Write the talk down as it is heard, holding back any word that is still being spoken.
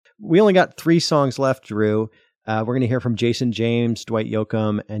we only got 3 songs left, Drew. We're going to hear from Jason James, Dwight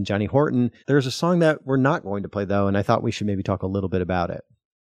Yoakam, and Johnny Horton. There's a song that we're not going to play, though, and I thought we should maybe talk a little bit about it.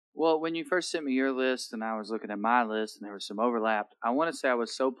 Well, when you first sent me your list and I was looking at my list and there was some overlap, I want to say I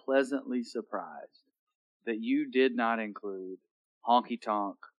was so pleasantly surprised that you did not include Honky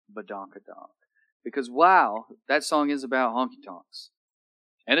Tonk Badonkadonk. Because, wow, that song is about honky tonks.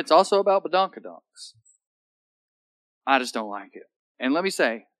 And it's also about badonkadonks. I just don't like it. And let me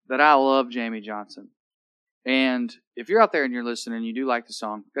say that I love Jamie Johnson. And if you're out there and you're listening and you do like the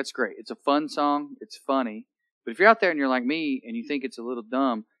song, that's great. It's a fun song. It's funny. But if you're out there and you're like me and you think it's a little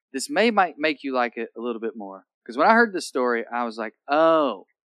dumb, this might make you like it a little bit more. Because when I heard this story, I was like, oh,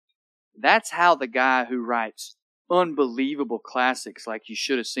 that's how the guy who writes unbelievable classics like You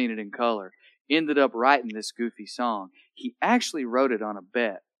Should Have Seen It in Color ended up writing this goofy song. He actually wrote it on a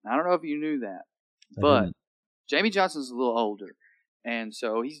bet. I don't know if you knew that, but Jamie Johnson's a little older. And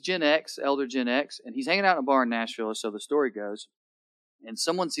so he's Gen X, elder Gen X, and he's hanging out in a bar in Nashville, or so the story goes. And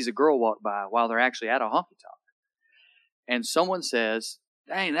someone sees a girl walk by while they're actually at a honky tonk. And someone says,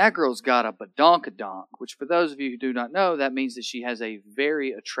 dang, that girl's got a badonkadonk, which for those of you who do not know, that means that she has a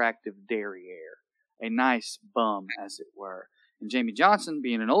very attractive derriere, a nice bum, as it were. And Jamie Johnson,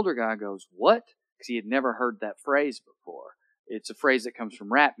 being an older guy, goes, what? Because he had never heard that phrase before. It's a phrase that comes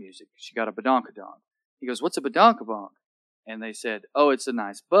from rap music. She got a badonkadonk. He goes, what's a badonkabonk? And they said, oh, it's a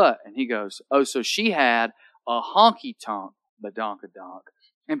nice butt. And he goes, oh, so she had a honky tonk badonkadonk.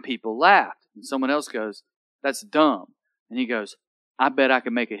 And people laughed. And someone else goes, that's dumb. And he goes, I bet I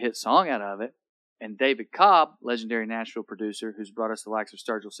can make a hit song out of it. And David Cobb, legendary Nashville producer who's brought us the likes of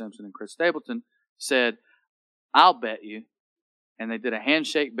Sturgill Simpson and Chris Stapleton, said, I'll bet you. And they did a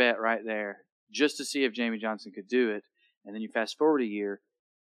handshake bet right there just to see if Jamie Johnson could do it. And then you fast forward a year.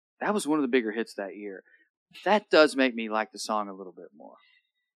 That was one of the bigger hits that year. That does make me like the song a little bit more.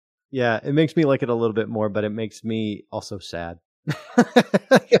 Yeah, it makes me like it a little bit more, but it makes me also sad.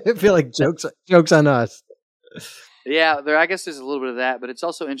 I feel like jokes on us. Yeah, I guess there's a little bit of that, but it's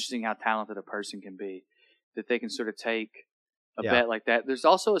also interesting how talented a person can be, that they can sort of take a bet like that. There's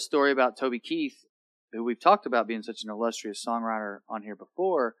also a story about Toby Keith, who we've talked about being such an illustrious songwriter on here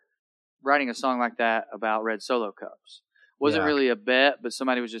before, writing a song like that about red Solo cups. Wasn't really a bet, but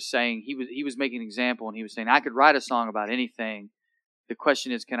somebody was just saying, he was making an example, and he was saying, I could write a song about anything. The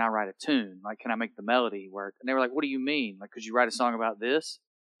question is, can I write a tune? Like, can I make the melody work? And they were like, what do you mean? Like, could you write a song about this?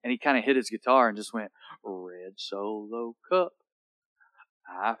 And he kind of hit his guitar and just went, red Solo cup,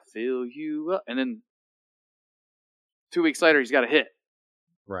 I fill you up. And then 2 weeks later, he's got a hit.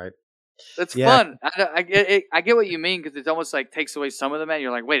 Right. That's fun. I get what you mean, because it almost like takes away some of the man.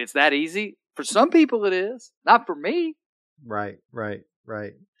 You're like, wait, it's that easy? For some people it is. Not for me. Right.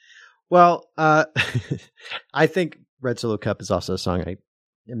 Well, I think Red Solo Cup is also a song I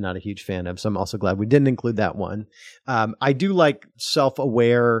am not a huge fan of, so I'm also glad we didn't include that one. I do like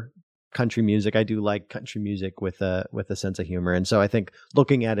self-aware country music. I do like country music with a sense of humor, and so I think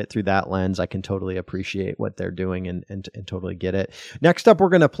looking at it through that lens, I can totally appreciate what they're doing and totally get it. Next up, we're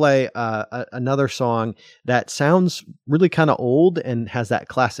going to play another song that sounds really kind of old and has that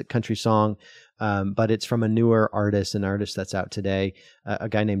classic country song. But it's from a newer artist, an artist that's out today, a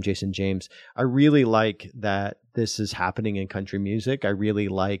guy named Jason James. I really like that this is happening in country music. I really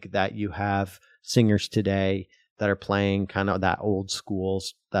like that you have singers today that are playing kind of that old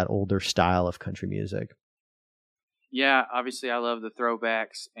schools, that older style of country music. Yeah, obviously I love the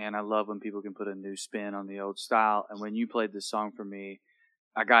throwbacks, and I love when people can put a new spin on the old style. And when you played this song for me,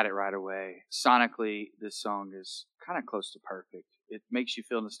 I got it right away. Sonically, this song is kind of close to perfect. It makes you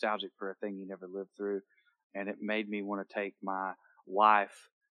feel nostalgic for a thing you never lived through. And it made me want to take my wife,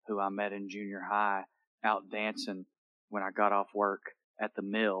 who I met in junior high, out dancing when I got off work at the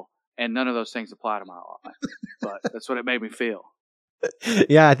mill. And none of those things apply to my life. But that's what it made me feel.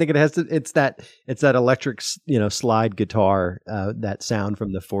 Yeah, I think it has to, it's that electric, slide guitar, that sound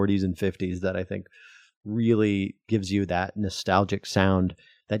from the 40s and 50s that I think really gives you that nostalgic sound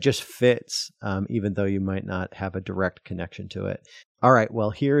that just fits, even though you might not have a direct connection to it. All right, well,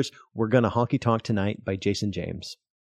 here's We're Gonna Honky Tonk Tonight by Jason James.